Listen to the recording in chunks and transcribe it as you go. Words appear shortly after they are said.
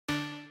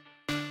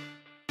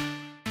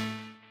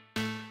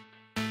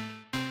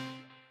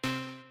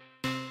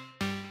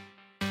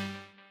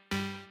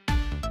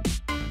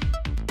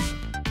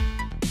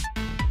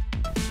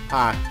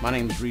Hi, my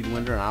name is Reed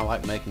Winder and I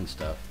like making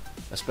stuff,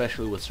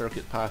 especially with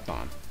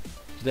CircuitPython.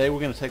 Today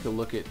we're going to take a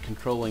look at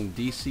controlling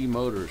DC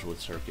motors with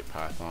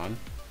CircuitPython.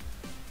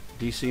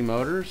 DC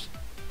motors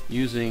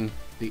using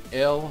the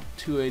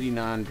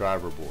L289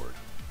 driver board.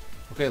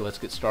 Okay, let's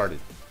get started.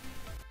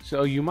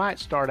 So you might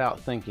start out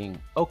thinking,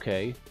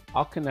 okay,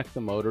 I'll connect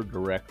the motor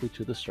directly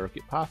to the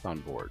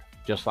CircuitPython board,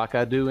 just like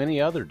I do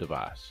any other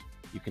device.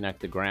 You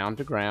connect the ground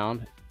to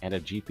ground and a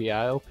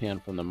GPIO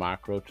pin from the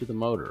micro to the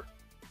motor.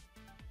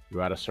 You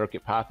write a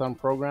CircuitPython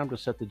program to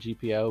set the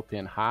GPIO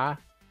pin high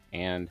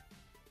and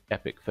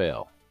epic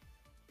fail.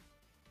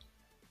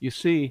 You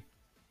see,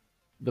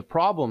 the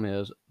problem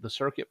is the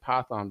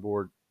CircuitPython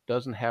board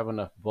doesn't have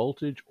enough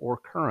voltage or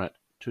current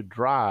to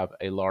drive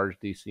a large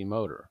DC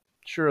motor.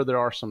 Sure, there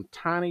are some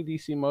tiny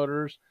DC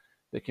motors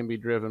that can be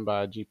driven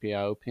by a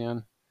GPIO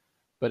pin,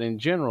 but in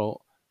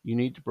general, you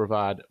need to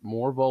provide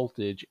more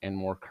voltage and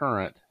more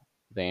current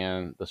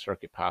than the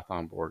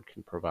CircuitPython board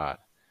can provide.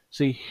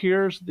 See,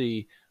 here's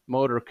the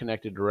motor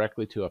connected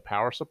directly to a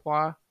power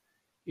supply.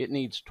 It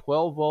needs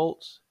 12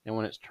 volts, and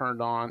when it's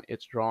turned on,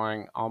 it's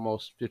drawing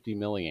almost 50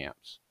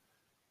 milliamps.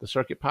 The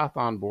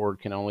CircuitPython board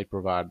can only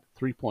provide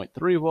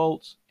 3.3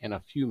 volts and a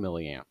few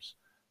milliamps.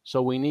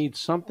 So we need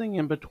something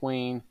in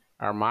between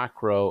our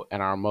micro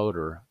and our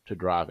motor to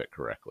drive it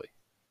correctly.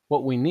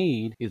 What we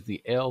need is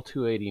the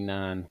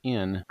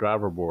L289N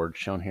driver board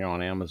shown here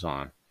on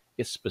Amazon.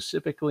 It's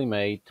specifically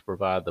made to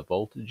provide the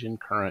voltage and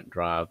current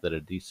drive that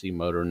a DC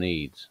motor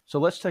needs. So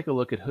let's take a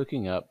look at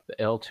hooking up the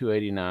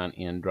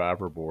L289N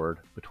driver board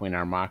between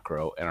our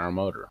micro and our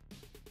motor.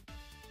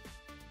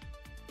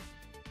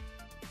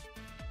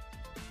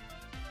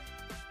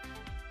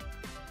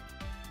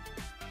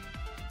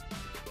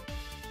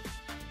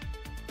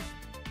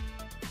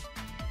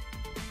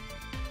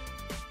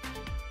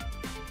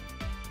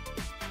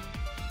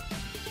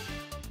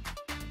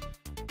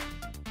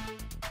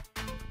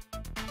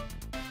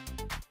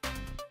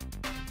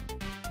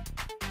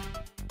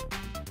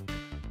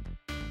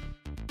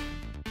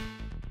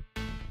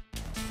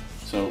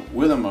 So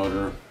with a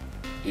motor,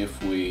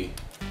 if we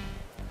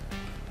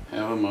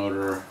have a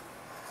motor,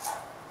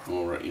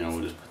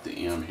 we'll just put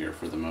the M here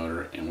for the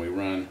motor, and we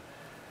run,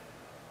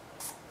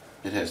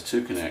 it has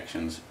two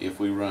connections. If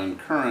we run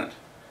current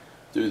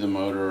through the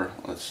motor,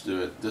 let's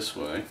do it this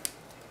way.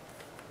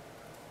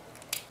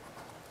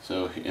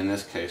 So in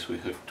this case, we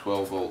hook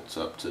 12 volts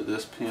up to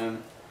this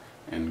pin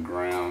and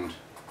ground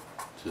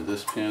to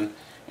this pin,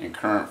 and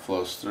current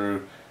flows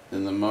through,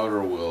 then the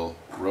motor will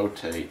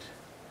rotate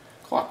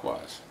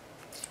clockwise.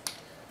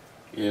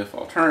 If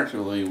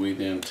alternatively we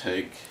then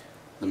take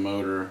the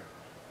motor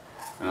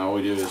and all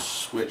we do is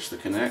switch the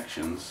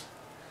connections,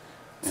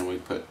 and we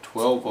put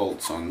 12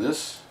 volts on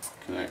this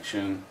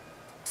connection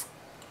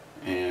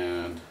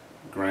and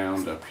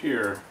ground up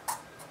here,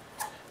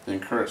 then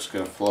current's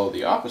going to flow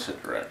the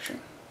opposite direction.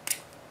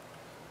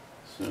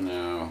 So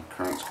now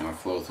current's going to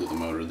flow through the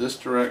motor this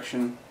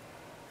direction,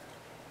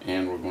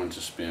 and we're going to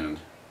spin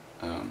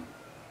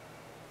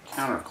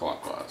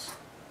counterclockwise.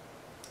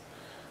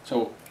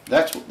 So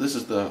this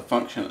is the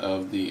function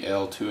of the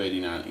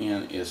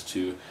L289N, is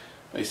to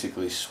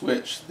basically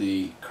switch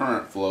the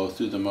current flow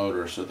through the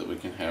motor so that we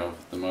can have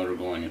the motor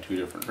going in two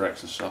different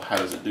directions. So how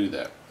does it do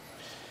that?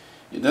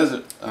 It does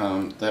it,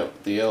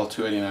 that the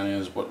L289N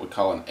is what we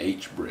call an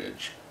H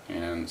bridge,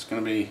 and it's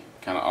going to be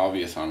kind of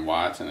obvious on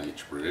why it's an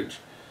H bridge.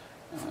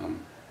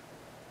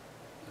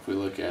 If we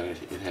look at it,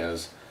 it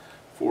has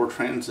 4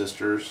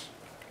 transistors.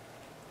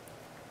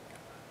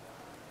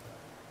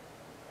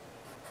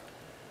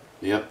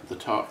 Yep, the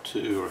top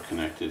 2 are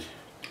connected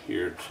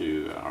here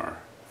to our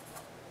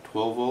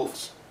 12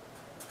 volts,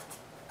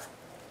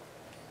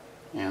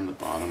 and the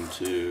bottom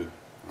 2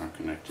 are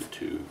connected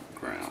to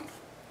ground.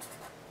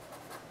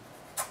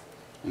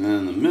 And then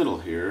in the middle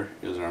here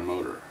is our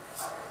motor.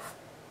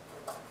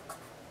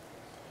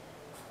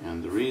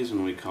 And the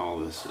reason we call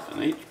this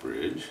an H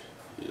bridge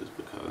is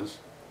because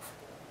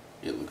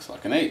it looks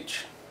like an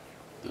H.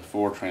 The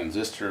 4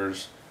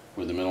 transistors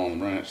with the middle on the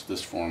branch,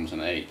 this forms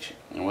an H.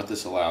 And what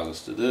this allows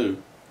us to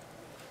do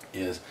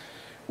is,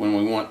 when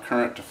we want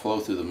current to flow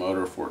through the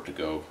motor for it to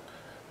go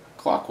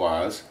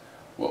clockwise,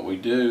 what we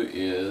do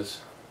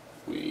is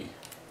we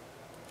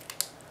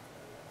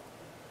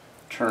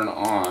turn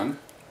on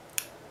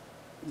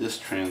this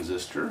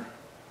transistor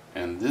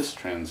and this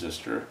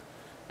transistor,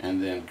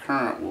 and then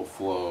current will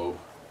flow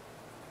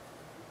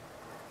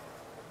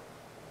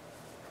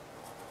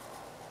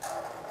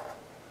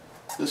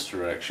this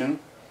direction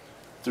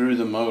through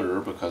the motor,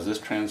 because this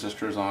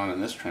transistor is on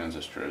and this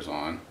transistor is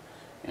on,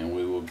 and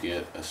we will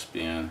get a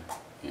spin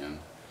in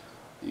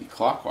the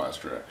clockwise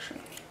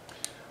direction.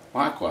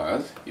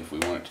 Likewise, if we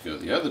want it to go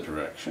the other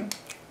direction,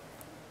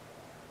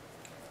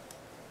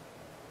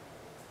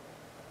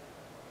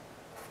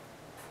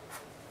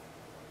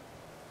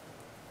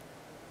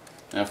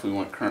 now if we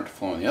want current to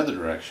flow in the other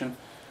direction,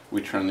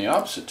 we turn the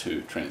opposite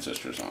 2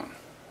 transistors on.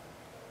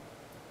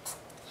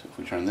 So if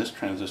we turn this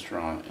transistor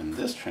on and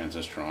this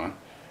transistor on,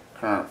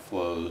 current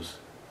flows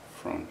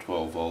from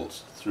 12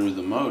 volts through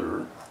the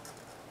motor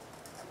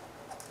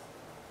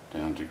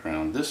down to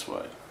ground this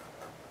way.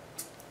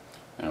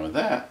 Now with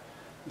that,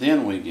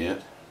 then we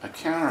get a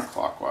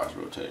counterclockwise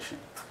rotation.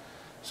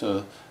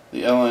 So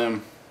the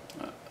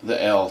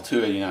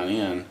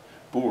L289N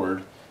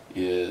board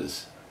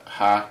is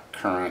high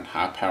current,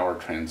 high power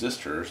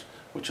transistors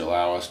which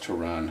allow us to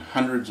run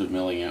hundreds of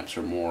milliamps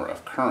or more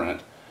of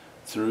current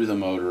through the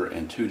motor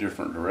in two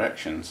different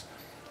directions,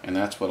 and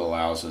that's what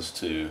allows us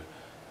to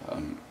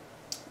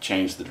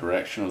change the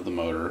direction of the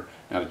motor.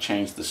 Now to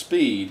change the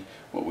speed,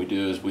 what we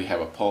do is we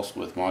have a pulse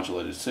width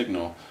modulated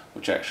signal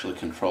which actually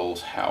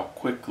controls how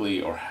quickly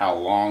or how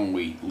long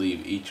we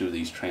leave each of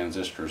these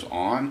transistors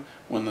on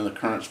when the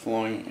current's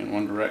flowing in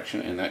one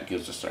direction, and that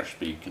gives us our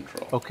speed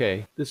control.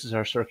 Okay, this is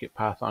our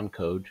CircuitPython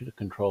code to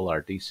control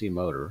our DC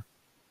motor.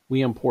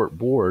 We import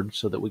boards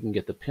so that we can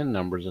get the pin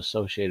numbers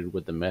associated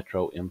with the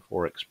Metro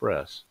M4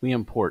 Express. We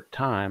import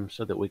time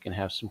so that we can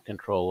have some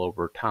control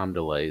over time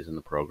delays in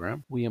the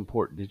program. We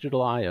import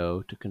digital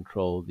I/O to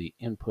control the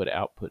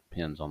input-output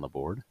pins on the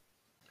board.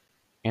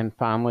 And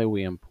finally,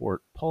 we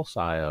import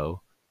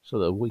PulseIO so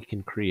that we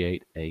can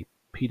create a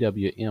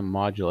PWM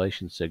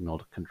modulation signal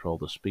to control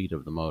the speed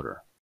of the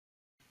motor.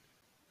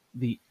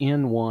 The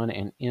N1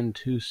 and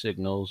N2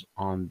 signals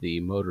on the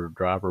motor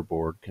driver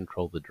board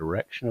control the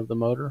direction of the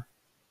motor.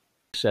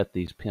 Set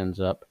these pins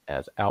up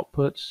as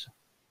outputs.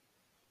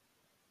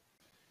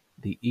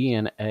 The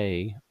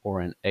ENA,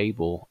 or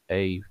Enable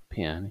A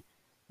pin,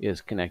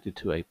 is connected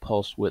to a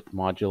Pulse Width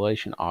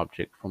Modulation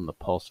object from the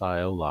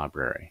PulseIO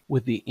library.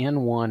 With the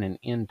N1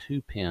 and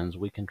N2 pins,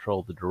 we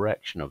control the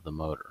direction of the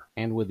motor.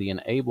 And with the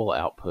Enable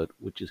output,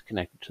 which is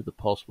connected to the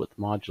Pulse Width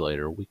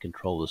Modulator, we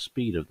control the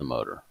speed of the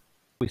motor.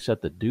 We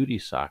set the duty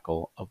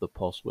cycle of the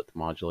Pulse Width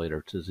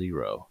Modulator to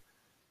 0.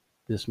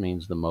 This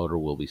means the motor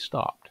will be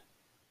stopped.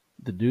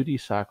 The duty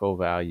cycle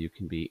value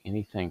can be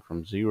anything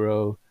from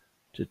 0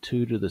 to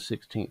 2 to the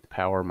 16th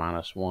power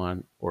minus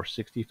 1, or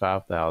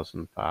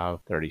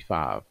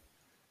 65,535.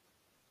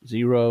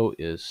 0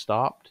 is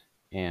stopped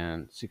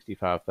and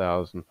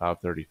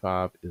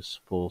 65,535 is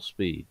full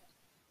speed.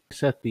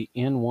 Set the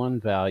N1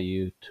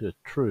 value to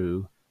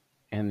true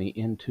and the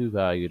N2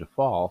 value to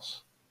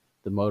false.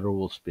 The motor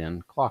will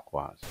spin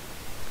clockwise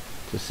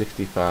to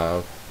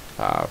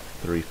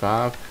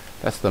 65,535.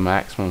 That's the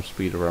maximum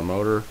speed of our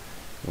motor.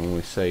 When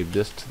we save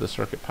this to the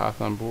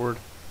CircuitPython board,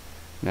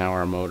 now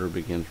our motor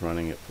begins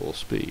running at full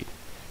speed.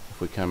 If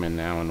we come in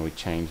now and we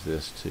change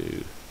this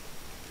to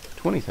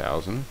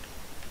 20,000,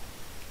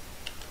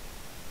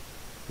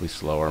 we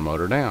slow our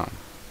motor down.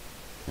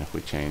 And if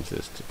we change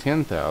this to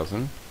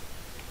 10,000,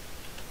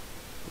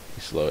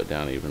 we slow it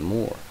down even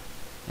more.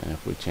 And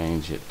if we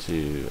change it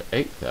to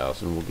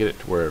 8,000, we'll get it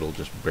to where it'll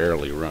just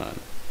barely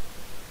run.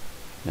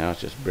 Now it's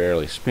just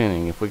barely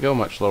spinning. If we go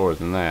much lower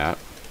than that,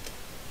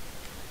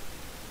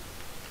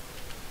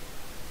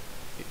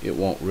 it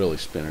won't really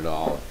spin at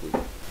all.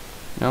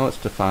 Now let's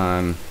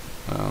define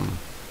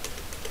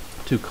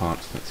two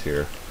constants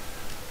here.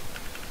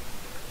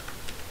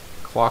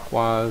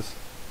 Clockwise,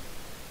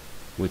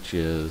 which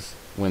is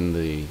when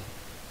the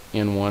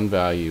N1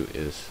 value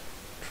is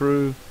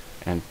true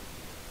and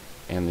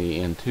the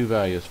N2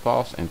 value is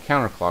false, and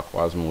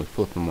counterclockwise when we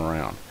flip them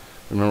around.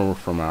 Remember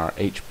from our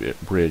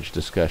H-bridge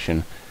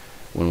discussion,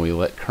 when we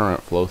let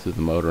current flow through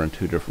the motor in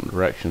two different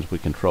directions, we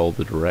control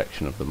the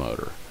direction of the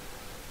motor.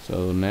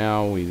 So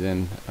now we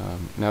then,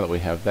 now that we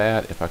have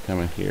that, if I come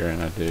in here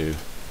and I do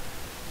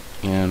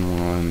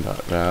N1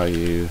 dot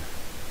value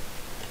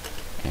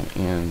and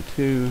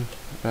N2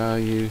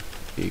 value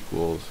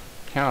equals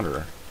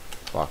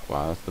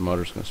counterclockwise, the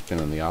motor's going to spin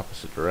in the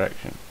opposite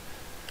direction.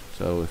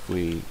 So if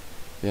we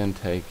then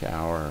take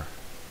our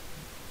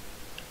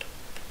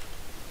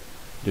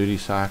duty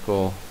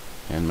cycle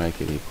and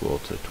make it equal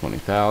to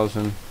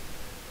 20,000,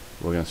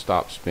 we're going to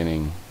stop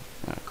spinning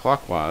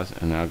clockwise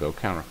and now go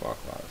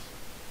counterclockwise.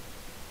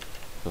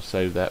 So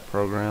save that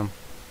program.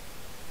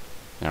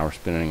 Now we're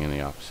spinning in the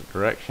opposite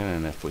direction,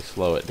 and if we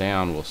slow it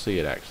down, we'll see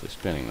it actually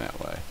spinning that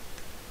way.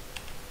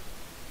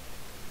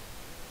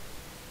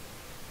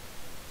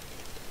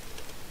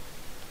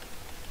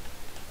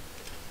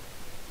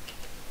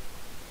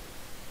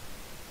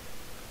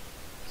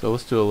 So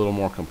let's do a little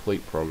more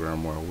complete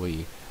program where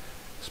we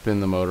spin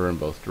the motor in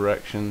both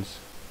directions.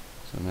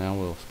 So now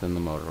we'll spin the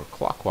motor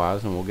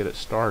clockwise, and we'll get it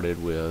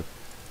started with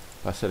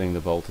by setting the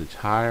voltage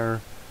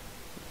higher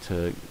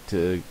to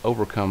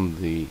overcome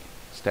the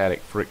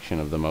static friction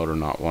of the motor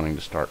not wanting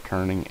to start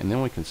turning, and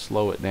then we can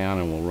slow it down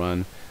and we'll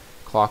run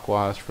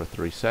clockwise for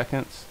 3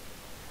 seconds,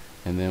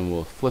 and then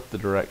we'll flip the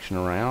direction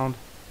around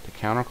to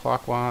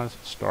counterclockwise,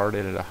 start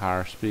it at a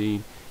higher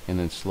speed, and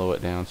then slow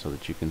it down so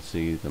that you can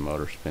see the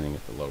motor spinning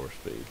at the lower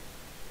speed.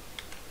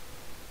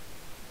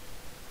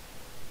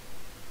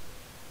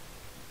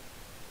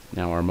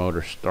 Now our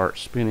motor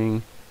starts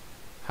spinning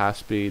high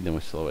speed, then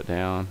we slow it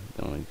down,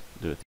 then we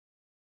do it.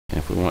 And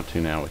if we want to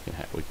now,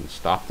 we can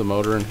stop the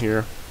motor in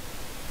here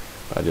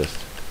by just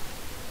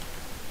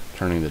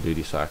turning the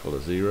duty cycle to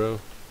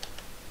 0.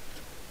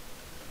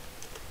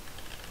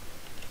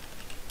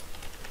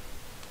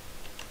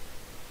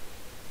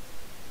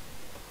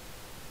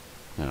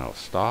 Now it'll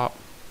stop,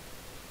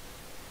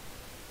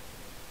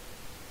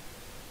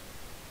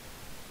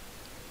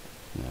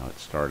 Now it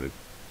started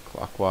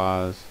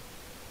clockwise,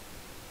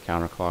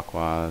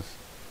 counterclockwise,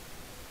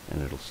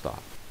 and it'll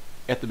stop.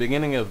 At the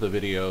beginning of the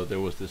video there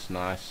was this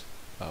nice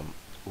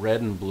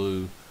red and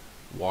blue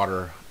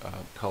water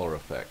color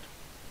effect.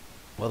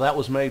 Well, that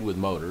was made with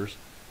motors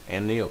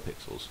and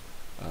Neopixels.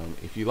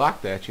 If you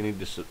like that, you need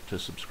to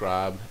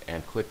subscribe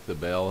and click the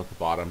bell at the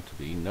bottom to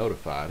be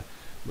notified,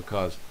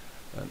 because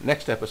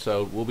next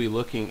episode we'll be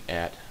looking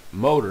at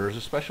motors,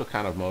 a special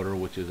kind of motor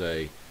which is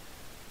a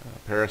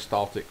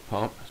peristaltic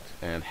pump,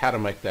 and how to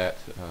make that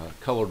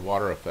colored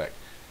water effect.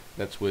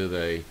 That's with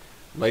a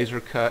laser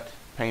cut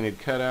painted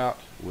cutout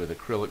with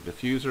acrylic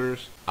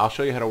diffusers. I'll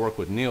show you how to work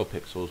with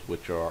Neopixels,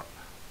 which are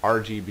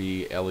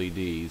RGB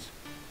LEDs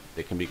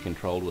that can be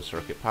controlled with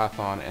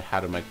CircuitPython, and how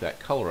to make that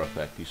color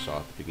effect you saw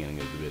at the beginning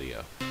of the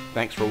video.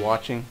 Thanks for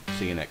watching.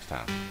 See you next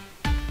time.